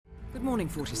Good morning,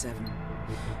 47.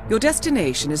 Your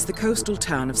destination is the coastal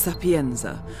town of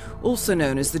Sapienza, also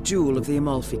known as the Jewel of the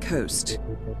Amalfi Coast.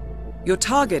 Your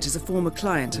target is a former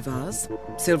client of ours,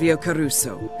 Silvio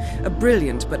Caruso, a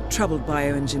brilliant but troubled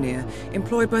bioengineer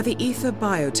employed by the Ether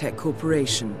Biotech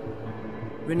Corporation.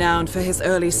 Renowned for his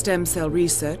early stem cell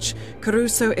research,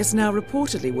 Caruso is now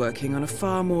reportedly working on a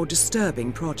far more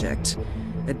disturbing project.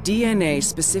 A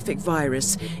DNA-specific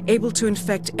virus able to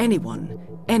infect anyone,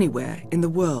 anywhere in the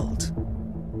world.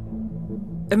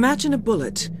 Imagine a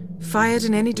bullet, fired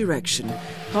in any direction,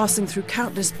 passing through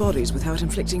countless bodies without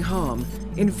inflicting harm,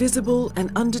 invisible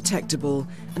and undetectable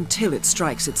until it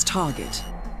strikes its target.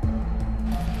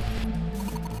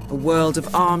 A world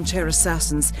of armchair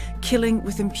assassins killing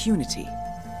with impunity.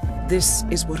 This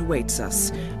is what awaits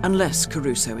us, unless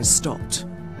Caruso is stopped.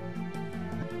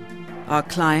 Our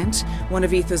client, one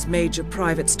of Ether's major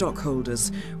private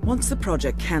stockholders, wants the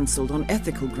project cancelled on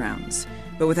ethical grounds,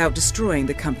 but without destroying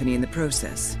the company in the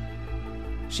process.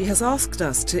 She has asked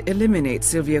us to eliminate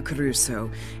Silvio Caruso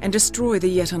and destroy the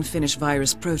yet unfinished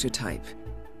virus prototype.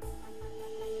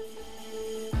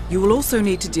 You will also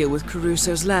need to deal with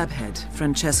Caruso's lab head,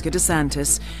 Francesca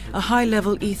DeSantis, a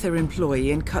high-level Ether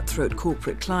employee and cutthroat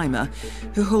corporate climber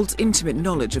who holds intimate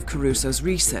knowledge of Caruso's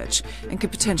research and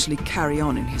could potentially carry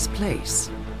on in his place.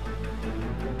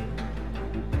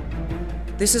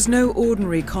 This is no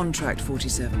ordinary contract,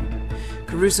 47.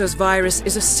 Caruso's virus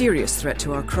is a serious threat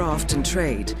to our craft and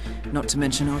trade, not to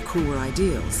mention our core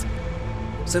ideals.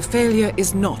 So failure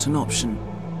is not an option.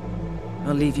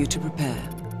 I'll leave you to prepare.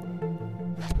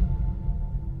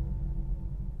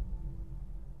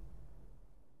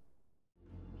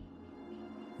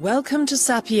 Welcome to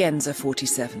Sapienza,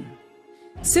 47.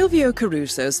 Silvio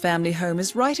Caruso's family home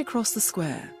is right across the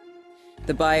square.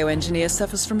 The bioengineer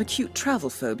suffers from acute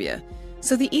travel phobia,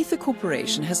 so the Ether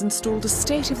Corporation has installed a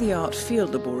state-of-the-art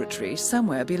field laboratory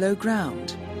somewhere below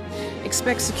ground.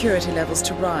 Expect security levels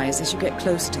to rise as you get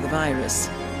closer to the virus.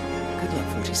 Good luck,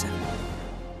 47.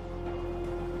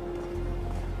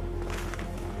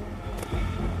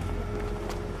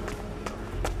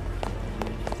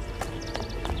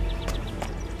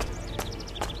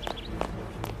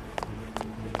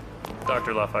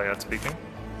 Dr. Lafayette speaking.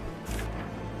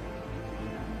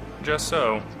 Just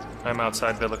so. I'm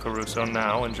outside Villa Caruso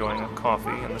now, enjoying a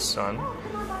coffee in the sun.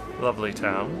 Lovely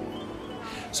town.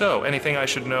 So, anything I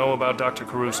should know about Dr.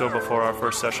 Caruso before our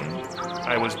first session?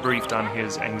 I was briefed on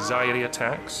his anxiety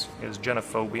attacks, his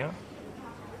genophobia.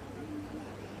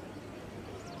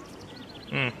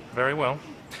 Very well.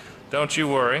 Don't you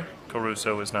worry.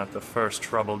 Caruso is not the first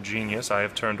troubled genius I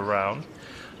have turned around.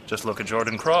 Just look at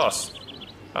Jordan Cross.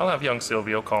 I'll have young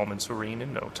Silvio calm and serene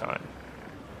in no time.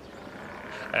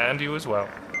 And you as well.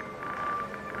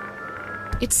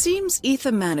 It seems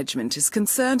Ether management is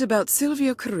concerned about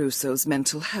Silvio Caruso's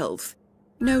mental health,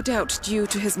 no doubt due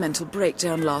to his mental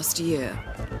breakdown last year.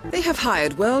 They have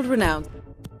hired world-renowned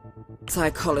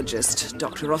psychologist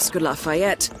Dr. Oscar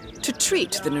Lafayette to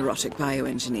treat the neurotic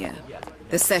bioengineer.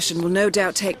 The session will no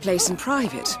doubt take place in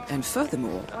private, and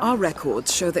furthermore, our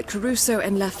records show that Caruso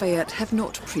and Lafayette have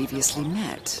not previously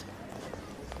met.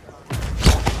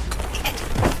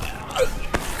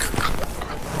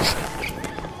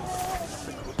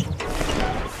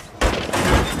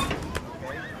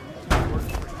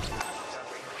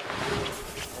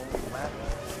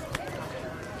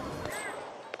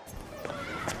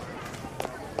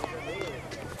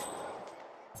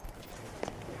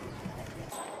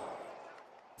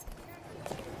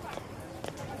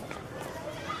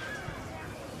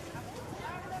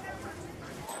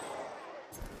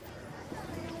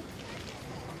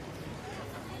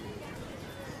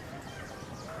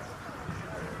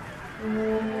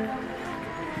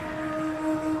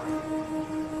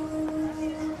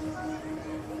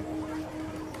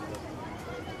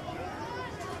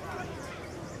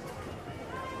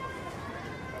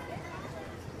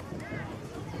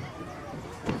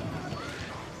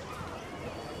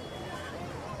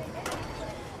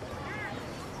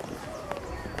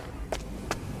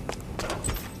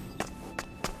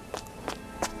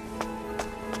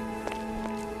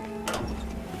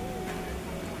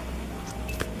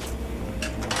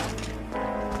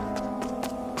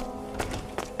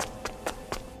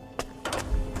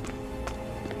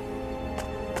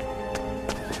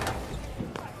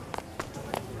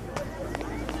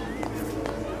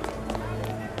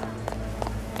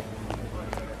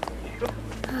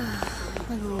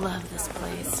 I love this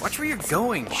place. Watch where you're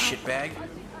going, shitbag.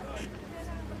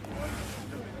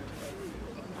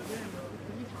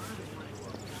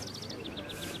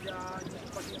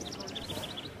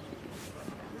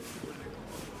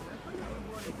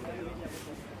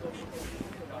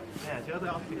 C'era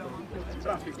traffico. Il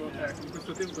traffico, con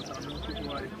questo tempo saranno venuti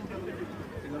fuori.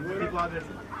 Il lavoro qua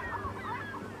adesso.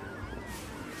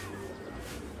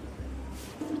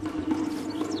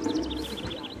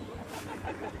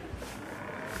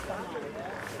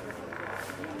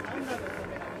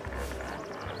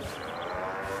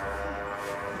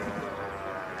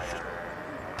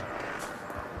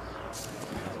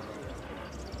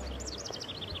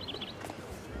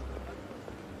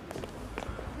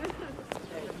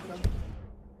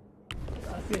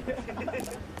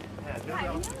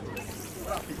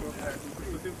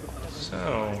 So,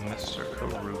 Mr.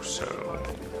 Caruso,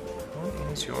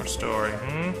 what is your story,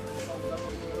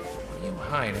 What are you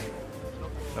hiding?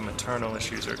 The maternal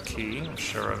issues are key, I'm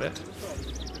sure of it.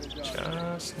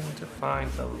 Just need to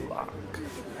find the lock.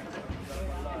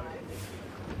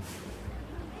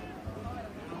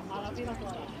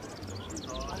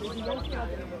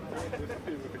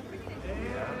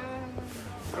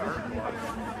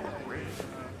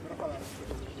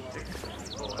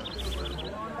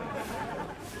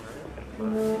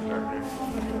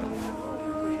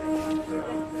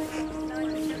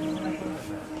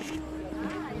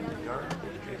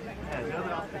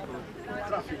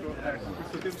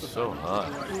 So hot.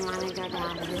 You wanna go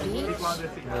down to the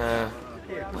beach? Nah,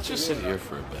 let's just sit here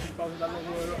for a bit.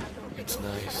 It's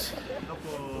nice.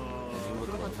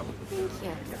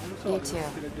 Yeah, you too.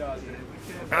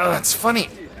 It's funny.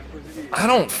 I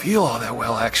don't feel all that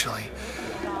well, actually.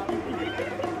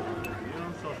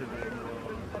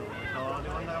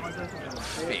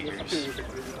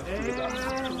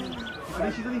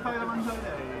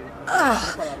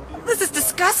 Ugh, this is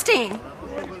disgusting.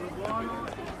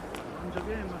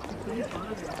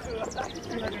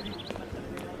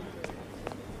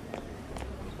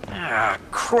 Ah,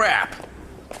 crap!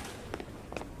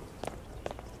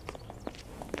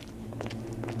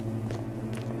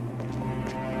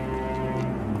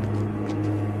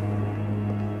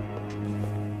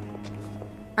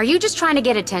 Are you just trying to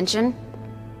get attention?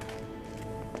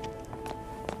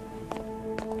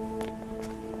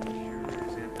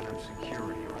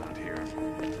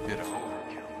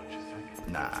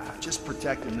 Nah, just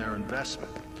protecting their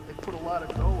investment. They put a lot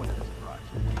of dough into this project.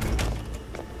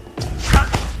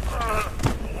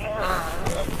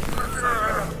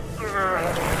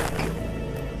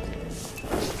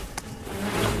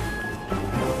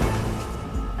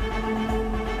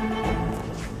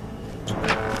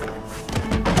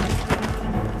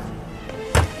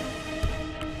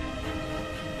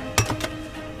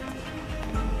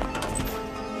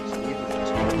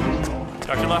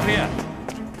 Dr. Lafayette.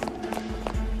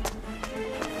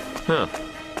 Huh.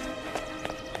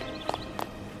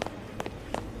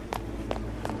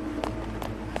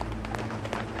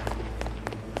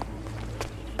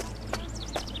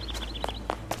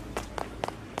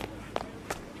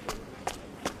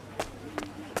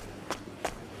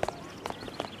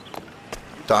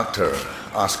 Dr.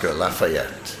 Oscar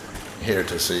Lafayette, here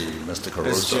to see Mr. Caruso.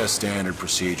 This is just standard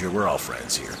procedure. We're all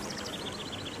friends here.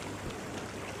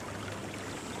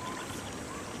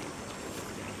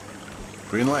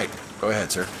 Green light. Go ahead,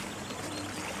 sir.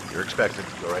 You're expected.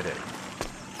 Go right ahead.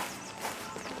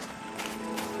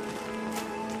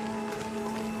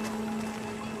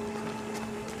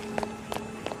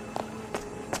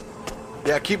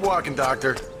 Yeah, keep walking,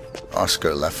 Doctor.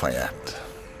 Oscar Lafayette.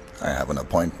 I have an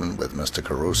appointment with Mr.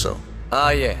 Caruso.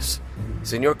 Ah, yes.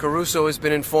 Senor Caruso has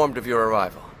been informed of your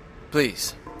arrival.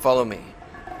 Please, follow me.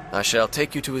 I shall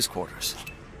take you to his quarters.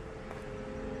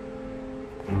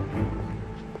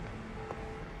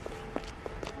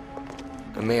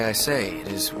 May I say, it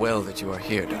is well that you are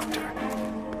here, Doctor.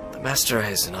 The Master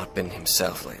has not been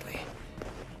himself lately.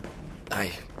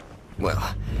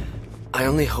 Well, I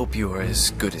only hope you are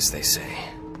as good as they say.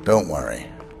 Don't worry.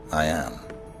 I am.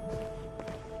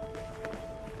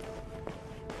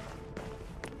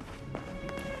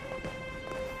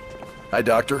 Hi,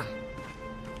 Doctor.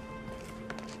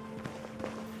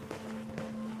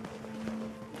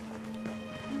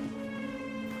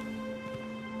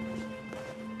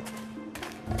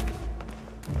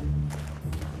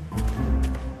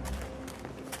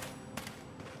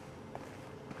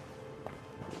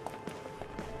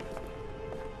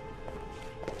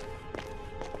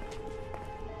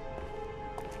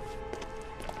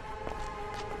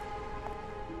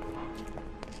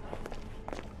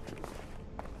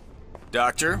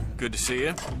 Doctor, good to see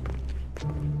you.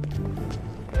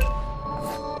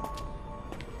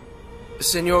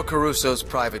 Senor Caruso's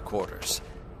private quarters.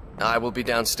 I will be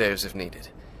downstairs if needed.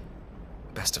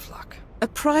 Best of luck. A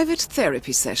private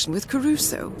therapy session with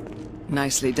Caruso.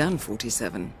 Nicely done,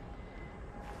 47.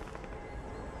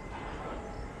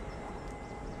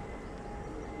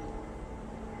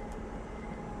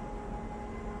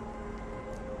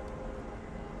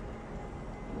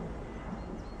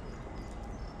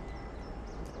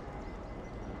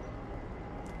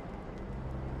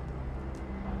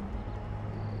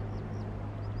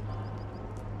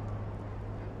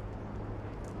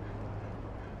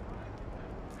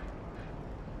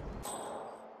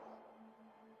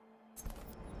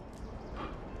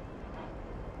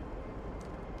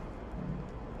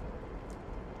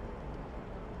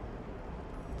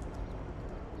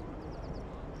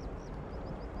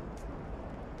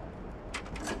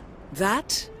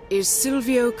 That is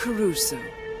Silvio Caruso.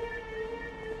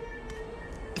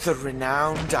 The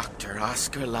renowned Dr.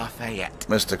 Oscar Lafayette.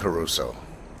 Mr. Caruso,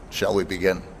 shall we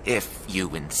begin? If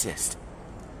you insist.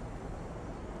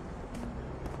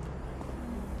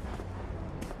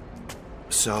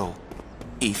 So,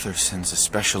 Ether sends a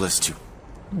specialist to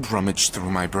rummage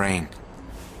through my brain.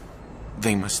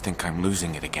 They must think I'm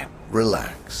losing it again.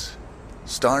 Relax.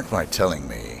 Start by telling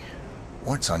me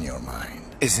what's on your mind.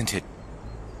 Isn't it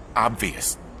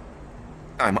obvious?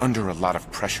 I'm under a lot of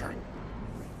pressure.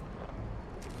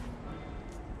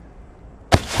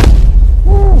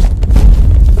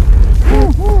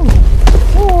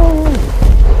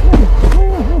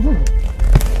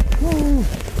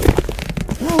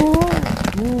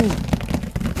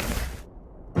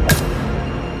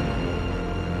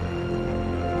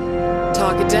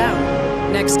 Target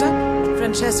down. Next up,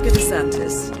 Francesca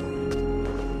DeSantis.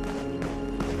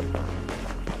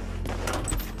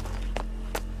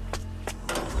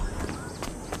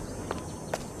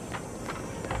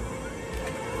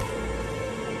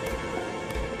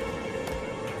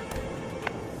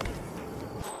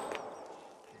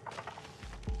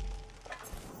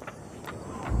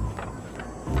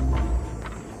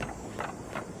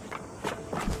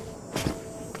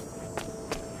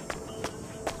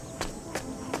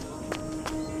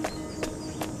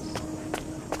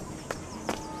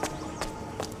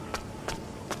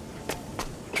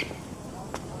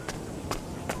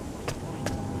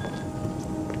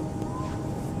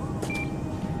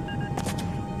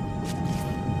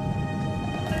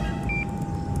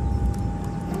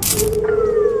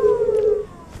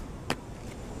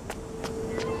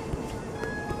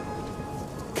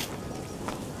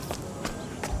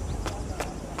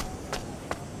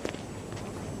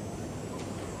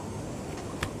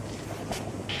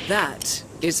 That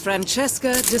is Francesca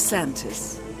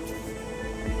DeSantis.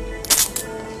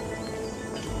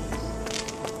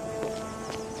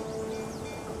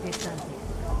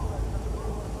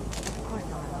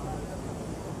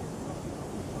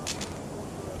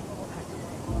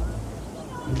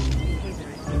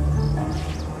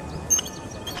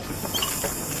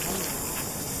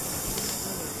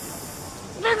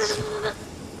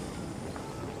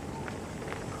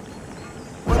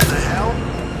 What the hell?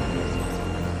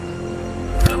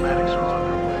 Paramedics are on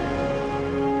their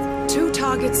way. 2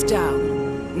 targets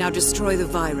down. Now destroy the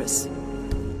virus.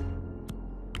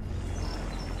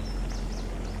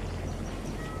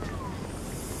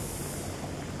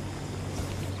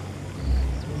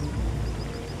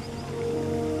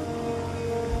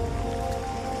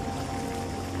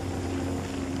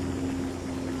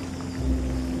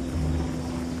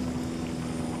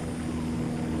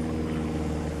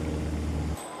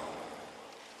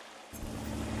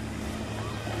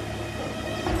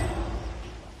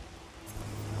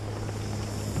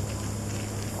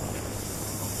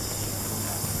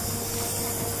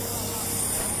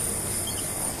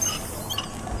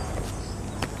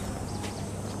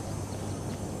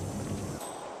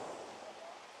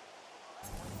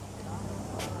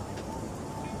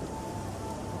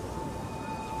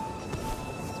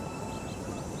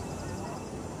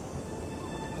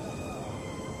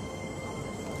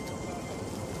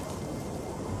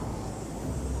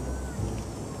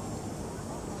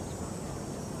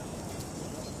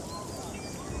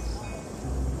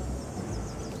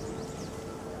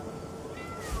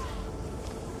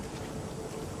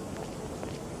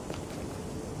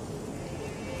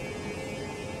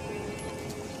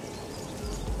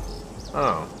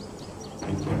 Oh.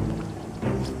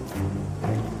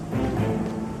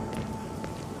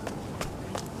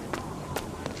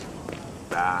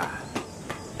 Ah.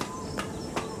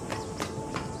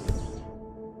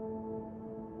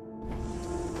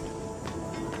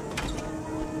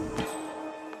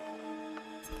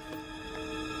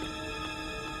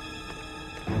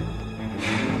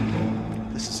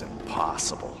 This is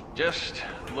impossible. Just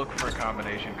look for a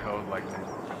combination code like that.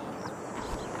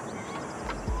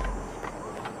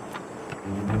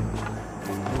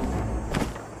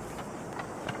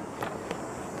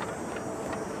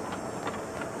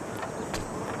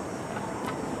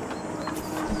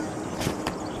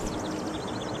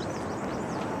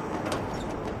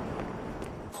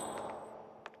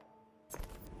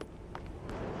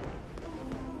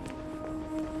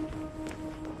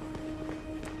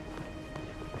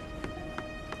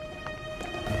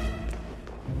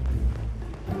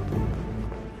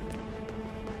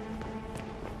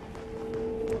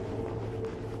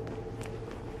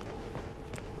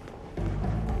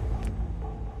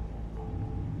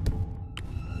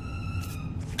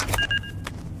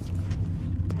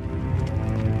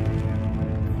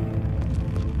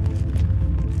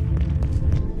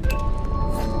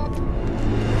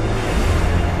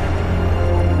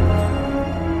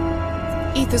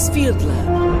 Crusso's field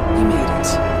lab. You made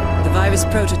it. The virus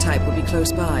prototype will be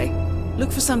close by.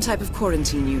 Look for some type of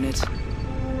quarantine unit.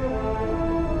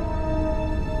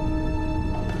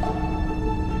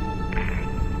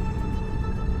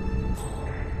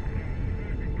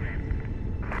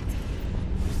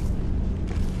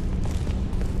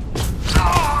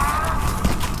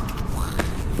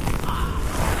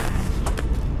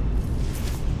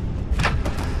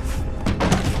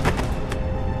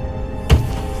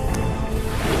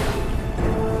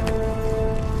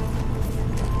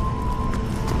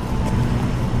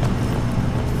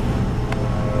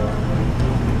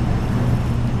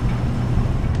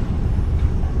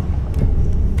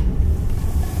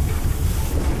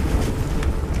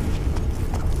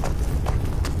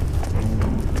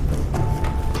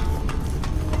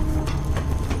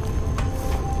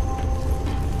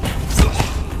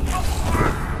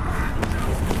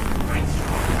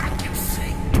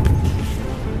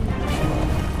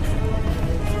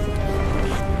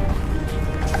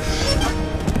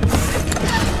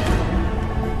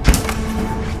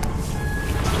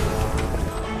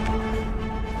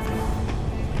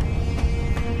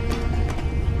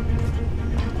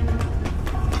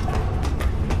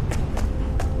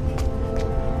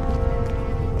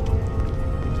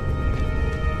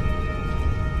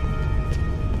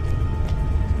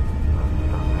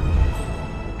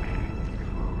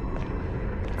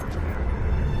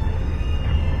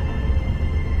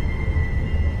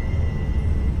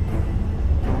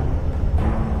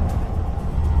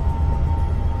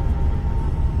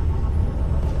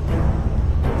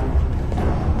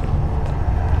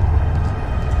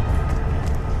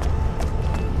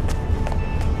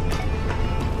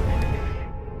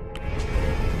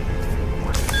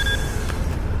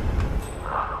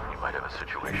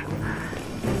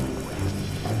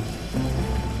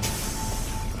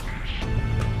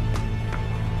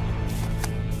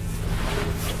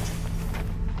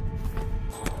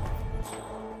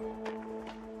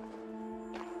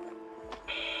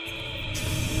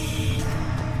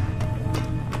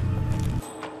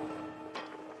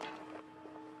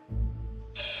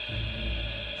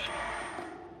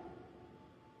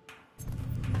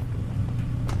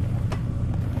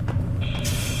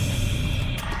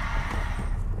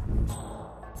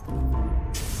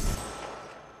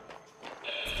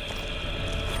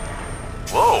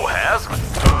 Whoa, Hasman.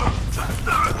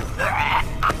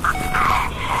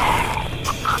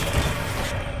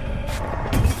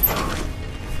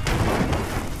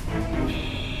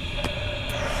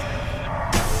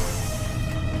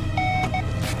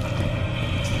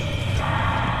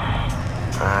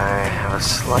 I have a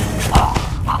slight...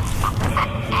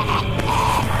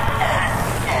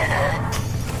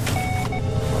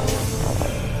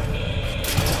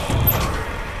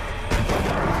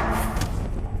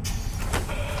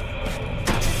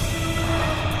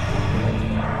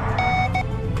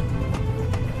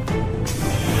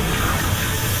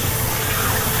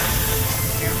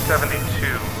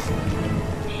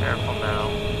 Careful now.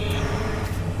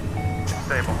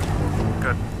 Stable.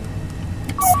 Good.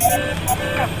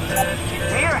 Give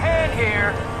me your hand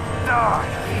here. Oh,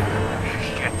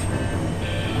 shit.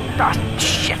 Oh,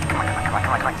 shit. Come on.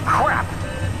 Crap.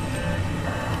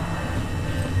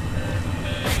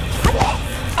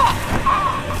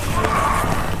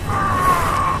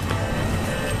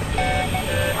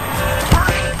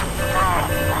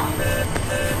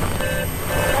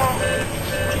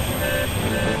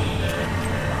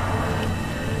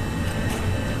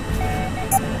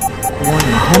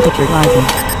 Warning, temperature rising.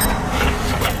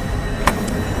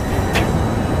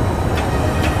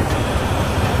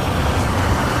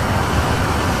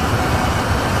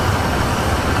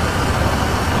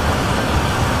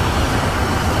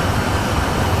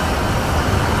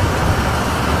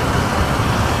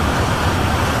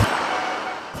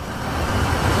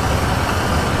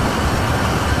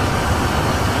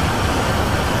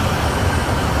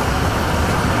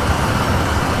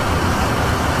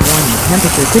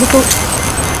 Temperature critical.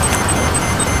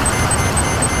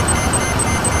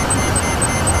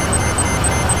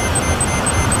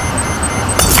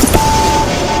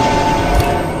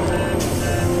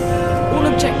 All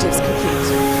objectives complete.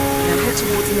 Now head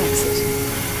towards an exit.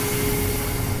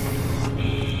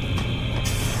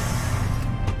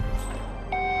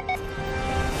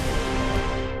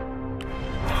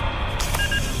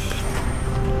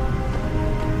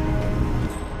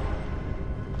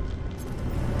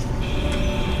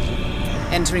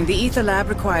 Entering the ether lab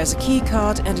requires a key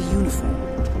card and a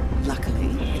uniform. Luckily,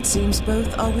 it seems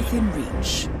both are within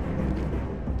reach.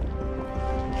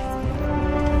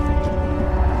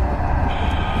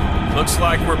 Looks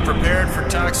like we're prepared for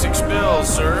toxic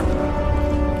spills, sir.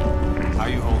 How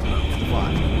you holding?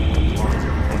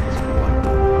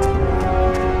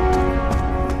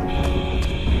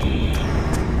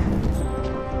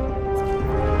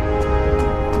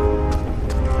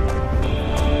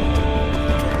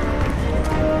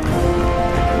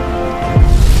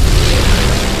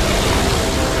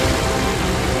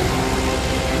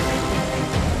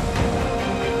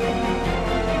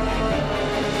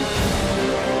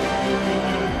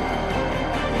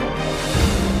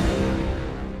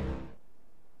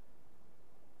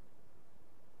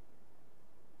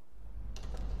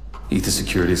 Ether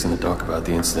Security's in the dark about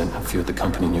the incident. A few at the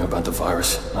company knew about the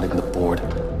virus. Not even the board.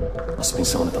 Must have been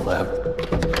someone at the lab.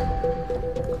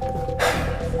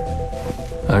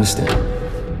 I understand.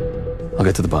 I'll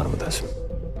get to the bottom of this.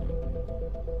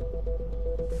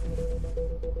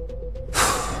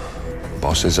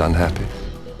 Boss is unhappy.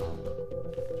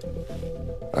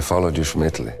 I followed you from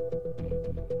Italy.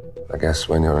 I guess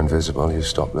when you're invisible, you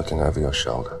stop looking over your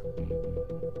shoulder.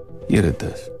 You did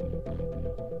this.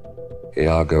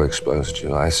 Iago exposed you.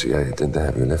 ICA did the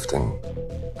heavy lifting.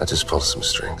 I just pulled some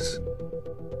strings.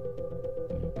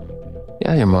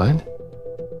 Yeah, your mind.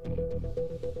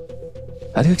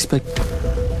 How do you expect...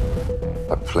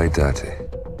 I play dirty.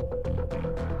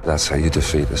 That's how you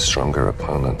defeat a stronger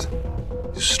opponent.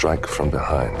 You strike from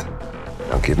behind.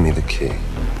 Now give me the key.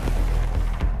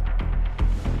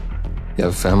 You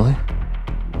have a family?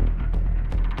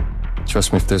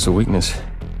 Trust me, if there's a weakness,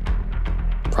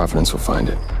 Providence will find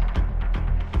it.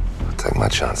 I'll take my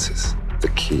chances. The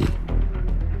key.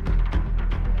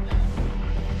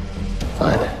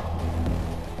 Fine.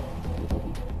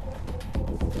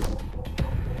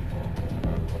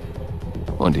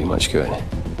 Won't do you much good.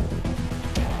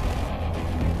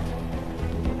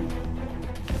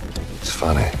 It's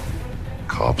funny.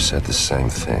 Cobb said the same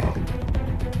thing.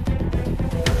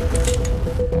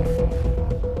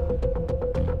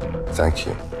 Thank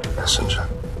you, messenger.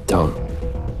 Don't.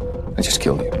 I just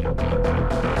killed you.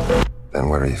 Then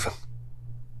we're even.